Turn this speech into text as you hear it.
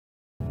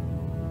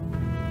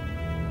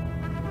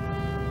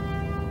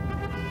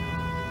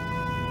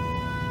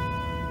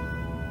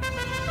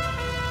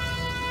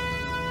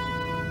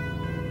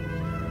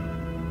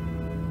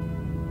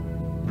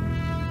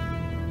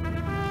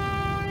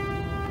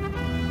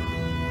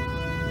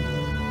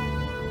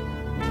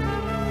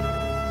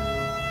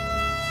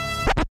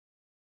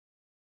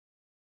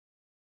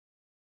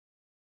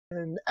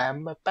imagination.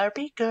 I'm a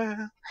Barbie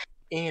girl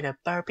in a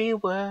Barbie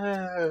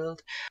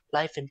world.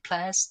 Life in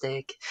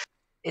plastic,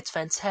 it's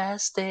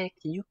fantastic.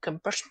 You can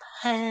brush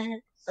my hair,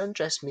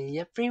 undress me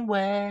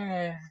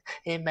everywhere.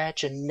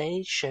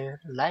 Imagination,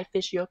 life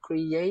is your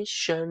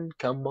creation.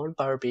 Come on,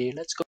 Barbie,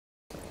 let's go.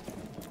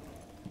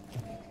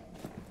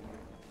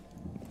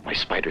 My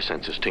spider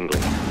sense is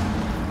tingling.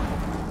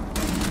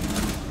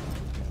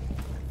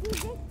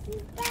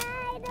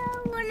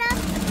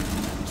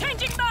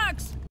 Changing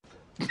marks!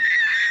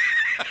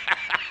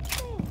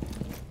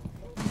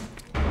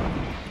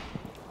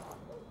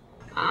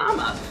 I'm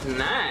a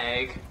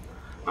snag.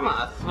 I'm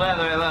a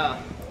slither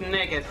little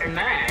naked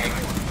snag.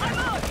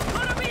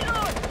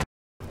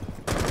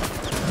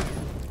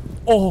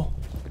 Oh!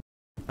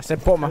 I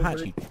said bottom of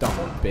hatch, you dumb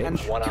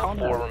bitch. One on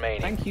four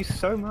remaining. Thank you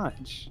so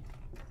much.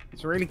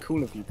 It's really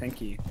cool of you, thank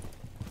you.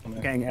 I'm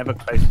getting ever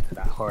closer to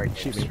that horrid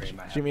Shoot me, stream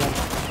I have. shoot me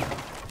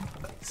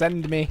on.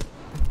 Send me.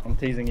 I'm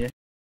teasing you.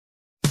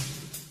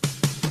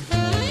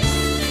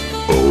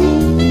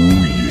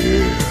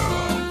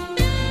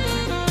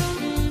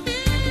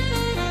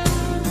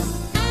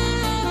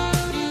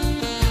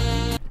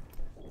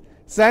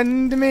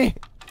 Send me!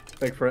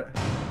 Big for it.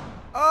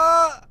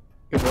 Ah!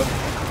 Good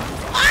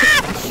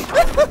one.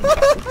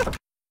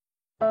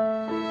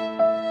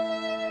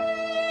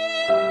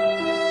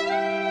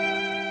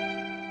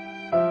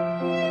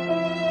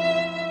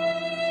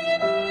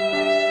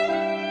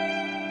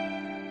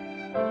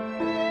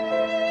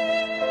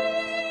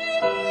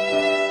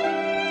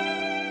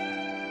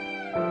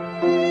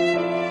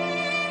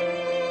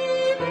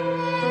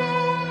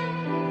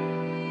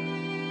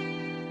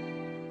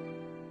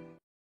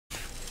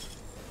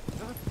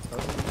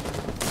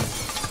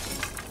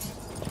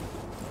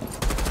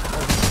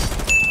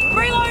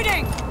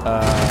 Reloading!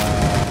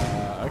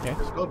 Okay.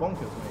 Just go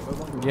bonkers, mate. Go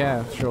bonkers.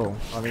 Yeah, sure.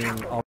 I mean,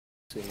 I'll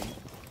see.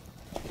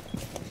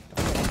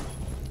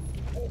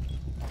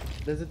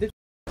 There's a difference.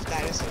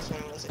 Dinosaurs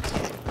when I was a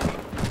kid.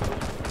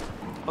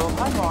 Oh,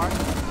 hi, Mark.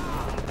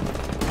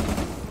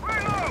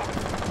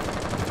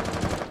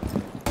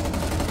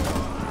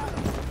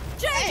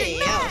 Hey,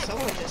 yo,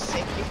 someone just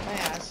saved my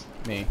ass.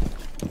 Me.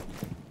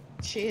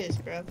 Cheers,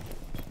 bro.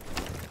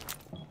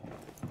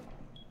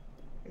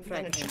 I'm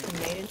gonna chicken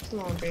made into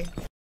laundry.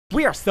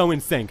 We are so in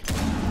sync. You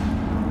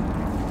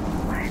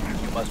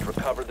must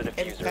recover the It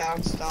diffuser.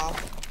 bounced off.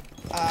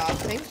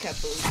 Fame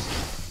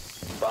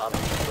caboose. Bomb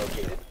is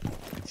located.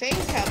 Fame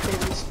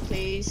caboose,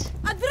 please.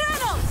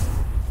 Adrenals!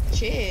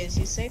 Cheers,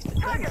 you saved the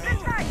gun.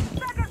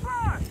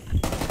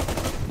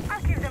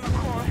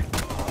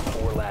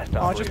 Four last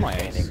Oh, just my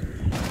operators ace.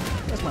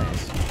 That's my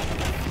ace.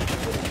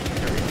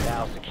 standing.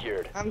 Now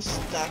secured. I'm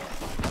stuck.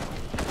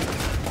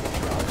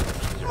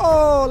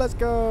 Oh, let's Op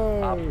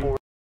go! 4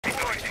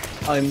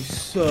 I'm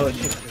such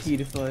a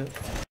pedophile.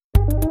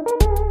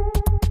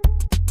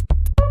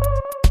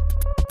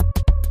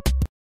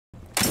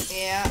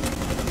 Yeah.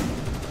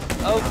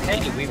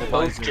 Okay, we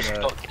both just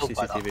got killed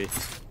by that.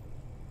 CCTV.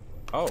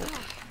 Oh.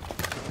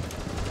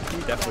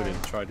 You definitely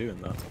didn't try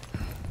doing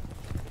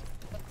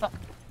that.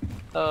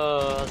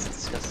 Oh, that's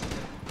disgusting.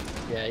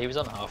 Yeah, he was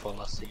on Alpha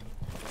last team.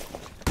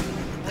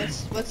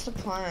 What's the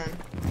plan?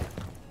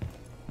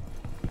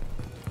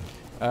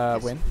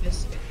 Win.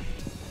 Just-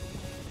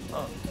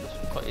 Oh,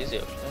 that's quite easy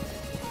actually.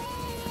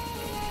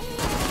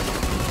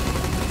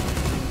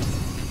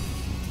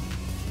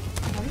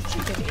 How did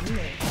you get in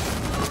there?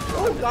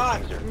 Oh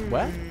god!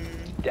 Where?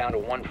 down to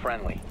one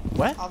friendly.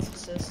 Where?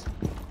 Offices.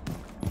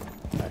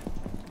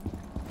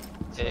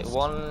 Okay,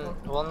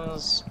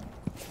 one's...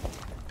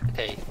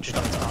 Okay, just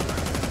on top.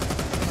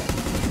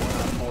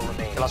 One on four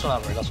remaining. Last one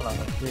armory,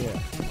 Yeah.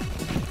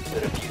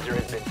 The diffuser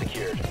has been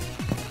secured.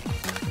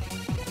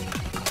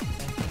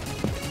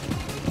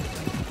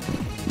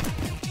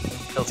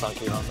 Kill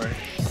tanky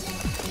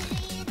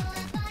armory.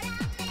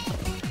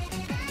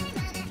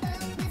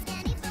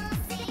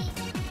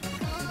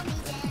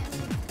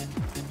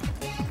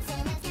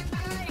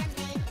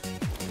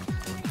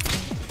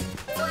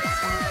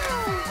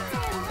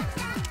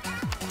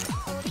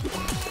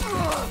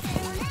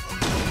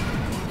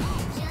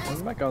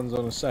 When my gun's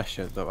on a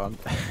session, though, I'm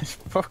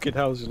fucking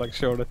hell's just like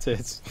showing her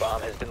tits.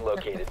 Bomb has been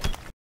located.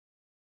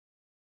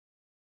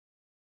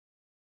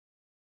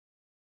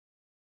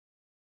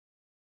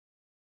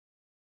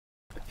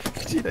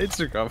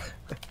 Instagram.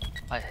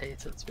 I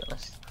hate it, to be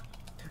honest.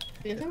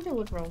 Do you think they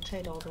would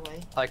rotate all the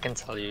way? I can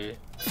tell you,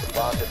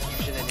 Bomb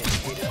diffusion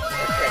initiated.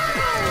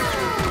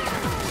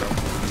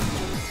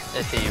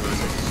 if he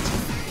resists.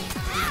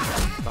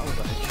 That was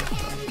a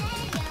headshot.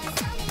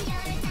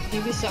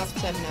 Ubisoft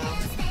said no.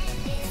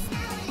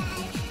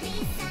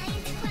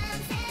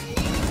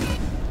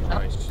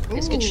 Nice.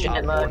 It's good shit,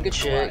 Ooh. man. Good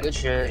shit, good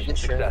shit, good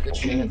shit, good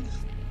shit.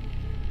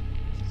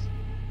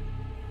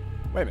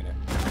 Wait a minute.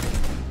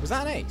 Was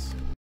that an ace?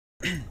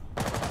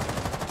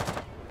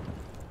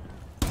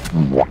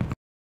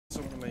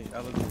 Someone made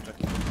Alan check.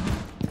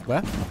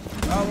 Where?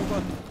 Oh,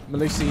 what?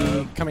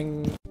 Malusi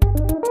coming.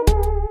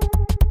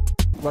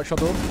 Workshop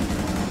door.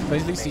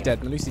 Malusi dead.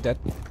 Malusi dead.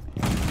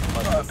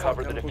 Must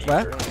recover the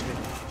Where? diffuser.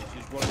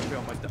 She's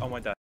running on my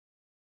desk.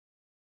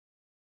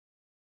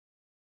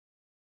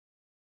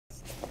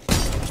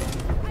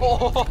 He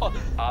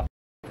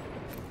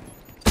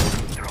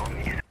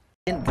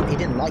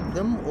didn't like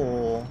them,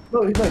 or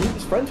No, he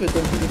was friends with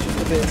them. He was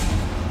just a bit.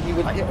 He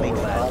would hit me.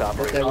 Last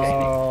operator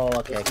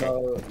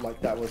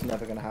Like that was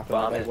never gonna happen.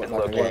 Bomb They has were been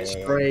like located.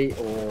 straight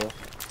or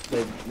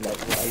they were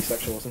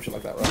asexual or some shit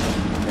like that, right?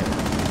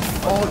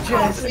 Oh,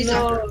 Jess,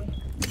 no.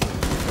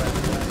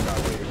 Last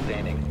operator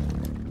standing.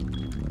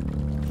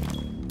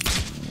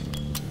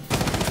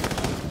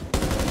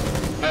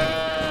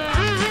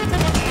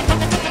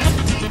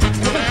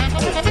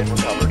 Has been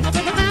recovered.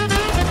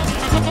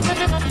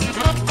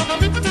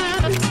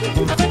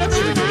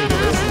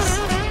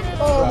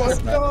 Oh my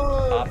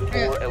god! Op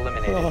 4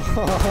 eliminated.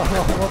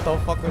 What the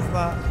fuck was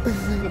that?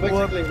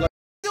 Basically, like,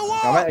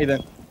 I'm at you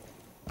then.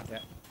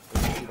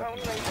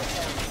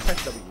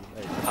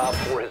 Op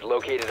 4 has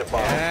located a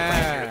bomb.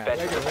 Yeah. Plan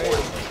to defend it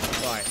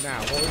accordingly. Right, now,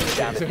 what are we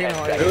Down going to to 10 do?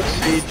 seconds.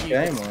 Speed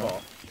game, man.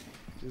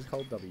 Just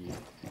hold W.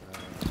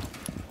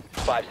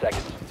 5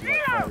 seconds.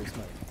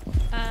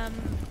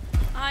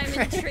 I'm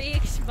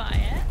intrigued by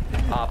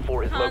it. Op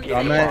 4 has Can't located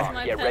a say man. it's bomb.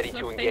 my Get ready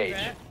personal to engage.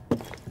 favourite.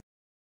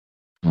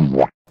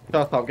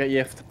 Shut up, get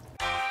yiffed.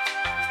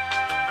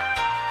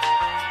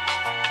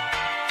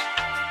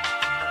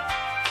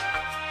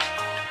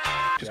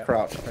 Just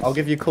crouch. I'll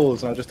give you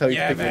calls and I'll just tell you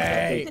Yeah, to pick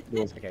mate.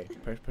 yours. Okay,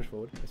 push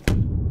forward.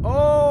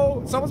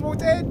 Oh, someone's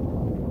walked in.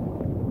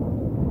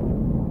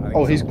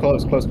 Oh, he's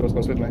close with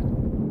me.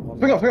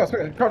 Swing up.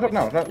 Crouch up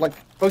now. No, like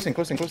close in.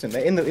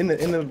 They're in the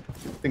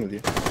thing with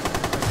you.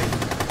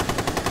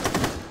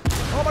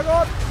 Oh my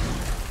god.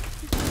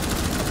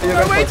 Say your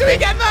No way gunfights, do we King.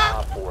 get that?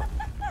 Op 4.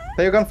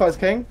 Say your gunfights,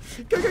 King.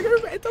 Go.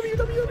 W.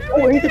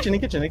 Oh, in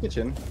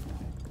kitchen.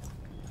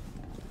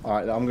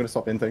 Alright, I'm gonna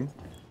stop in thing.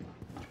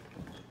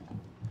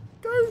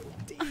 Go.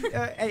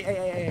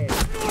 Hey.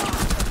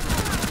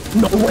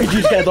 No way, you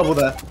just get a double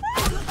there.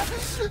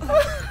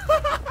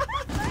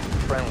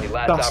 Friendly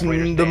last That's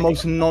operator the standing.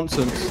 most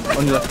nonsense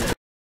on your left.